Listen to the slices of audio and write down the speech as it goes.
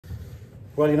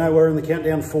Well, you know, we're in the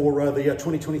countdown for the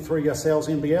 2023 Sales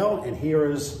NBL, and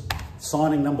here is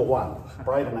signing number one,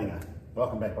 Brayden Inger.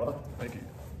 Welcome back, brother. Thank you.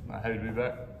 Happy to be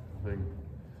back. I think,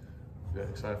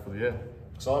 excited for the year.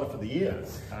 Excited for the year.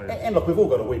 Oh, yeah. And look, we've all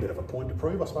got a wee bit of a point to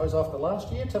prove, I suppose, after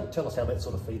last year. Tell us how that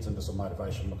sort of feeds into some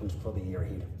motivation looking for the year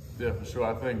ahead. Yeah, for sure.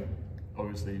 I think,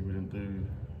 obviously, we didn't do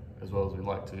as well as we'd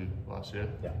like to last year.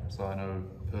 Yeah. So I know,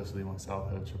 personally, myself,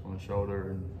 I had a chip on the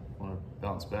shoulder and want to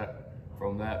bounce back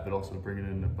from that, but also bringing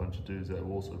in a bunch of dudes that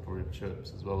will also probably have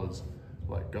chips, as well as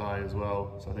like Guy as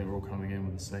well. So I think we're all coming in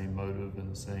with the same motive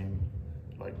and the same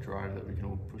like drive that we can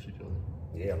all push each other.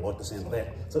 Yeah, I like the sound of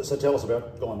that. So tell us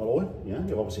about Guy Malloy. You know,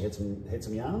 you've obviously had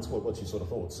some yarns. What's your sort of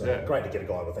thoughts? Yeah. Great to get a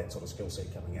guy with that sort of skill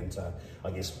set coming in to, I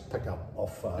guess, pick up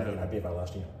off Bevo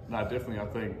last year. No, definitely. I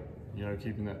think, you know,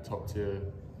 keeping that top tier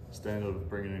standard of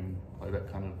bringing in like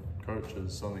that kind of coach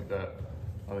is something that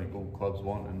I think all clubs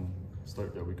want, and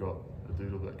stoked that we got a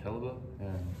dude of that caliber.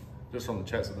 And just from the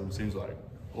chats with him, seems like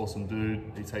awesome dude.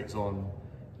 He takes on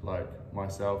like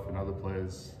myself and other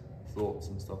players' thoughts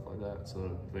and stuff like that. So I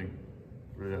think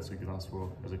really that's what we can ask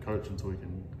for as a coach until we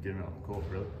can get him out on the court,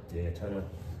 really. Yeah, totally.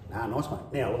 Nice,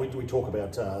 mate. Now, we talk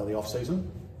about the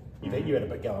off-season. You had a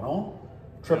bit going on,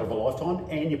 trip of a lifetime,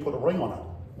 and you put a ring on it.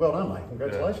 Well done, mate.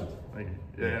 Congratulations. Yeah, thank you.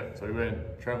 Yeah, so we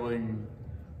went travelling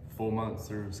 4 months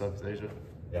through Southeast Asia,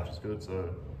 which is good.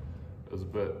 So it was a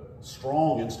bit...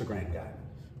 Strong Instagram game.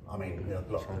 I mean,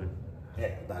 look, high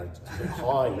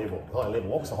level.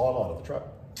 What was the highlight of the trip?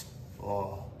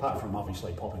 Oh, apart from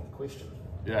obviously popping the question.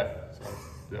 Yeah, so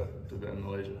did that in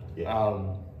Malaysia. Yeah.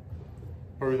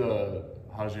 Probably the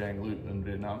Hajiang Loop in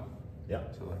Vietnam. Yeah.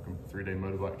 So like a 3-day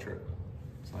motorbike trip.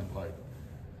 Something like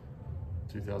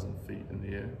 2,000 feet in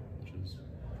the air, which is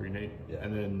pretty neat. Yeah.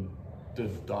 And then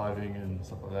did diving and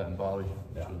stuff like that in Bali,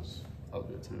 which Yeah. was up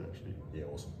there too, actually. Yeah,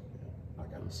 awesome. Yeah.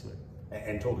 Okay. It was sick.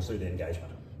 And talk us through the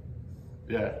engagement.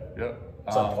 Yeah.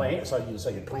 So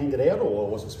you planned it out, or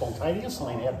was it spontaneous? I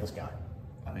mean, how did this go?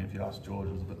 I mean, if you ask George,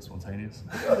 it was a bit spontaneous.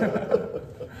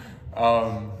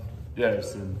 Yeah,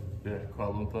 just in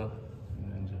Kuala Lumpur,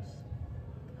 and then just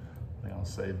I think I'll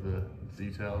save the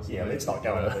details. Yeah, let's not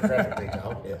go into the traffic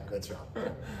detail. Yeah, that's right.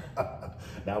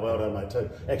 No, well done, mate, too.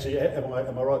 Actually, am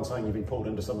I right in saying you've been pulled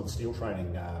into some of the steel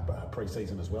training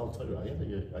pre-season as well, too, are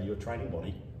you? Are you a training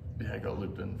body? Yeah, I got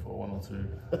looped in for 1 or 2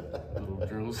 little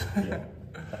drills. Yeah.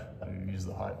 And use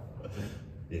the height, I think.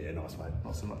 Yeah, nice, mate.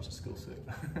 Not so much the skill set.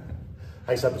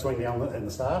 Hey, so between now and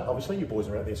the start, obviously you boys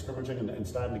are out there scrimmaging and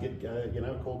starting to get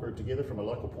a core group together from a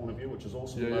local point of view, which is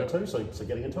awesome too. So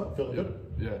getting into it, feeling good.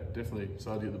 Yeah, definitely.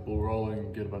 So I get the ball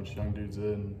rolling, get a bunch of young dudes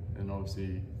in, and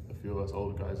obviously a few of us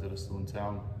older guys that are still in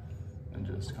town, and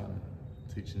just kind of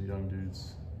teaching the young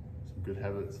dudes some good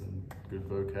habits and good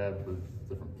vocab with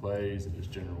different plays and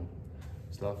just general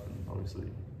stuff, and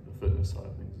obviously the fitness side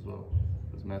of things as well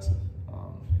is massive.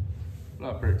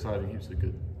 But pretty exciting. Heaps of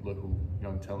good local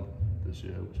young talent this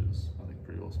year, which is I think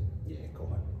pretty awesome. Yeah, cool,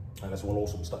 mate. That's all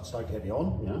awesome. Stoked to have you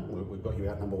on. You know, we've got you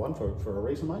out number one for a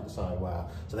reason, mate. So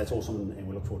that's awesome, and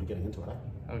we look forward to getting into it.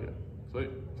 Oh yeah,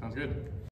 sweet. Sounds good.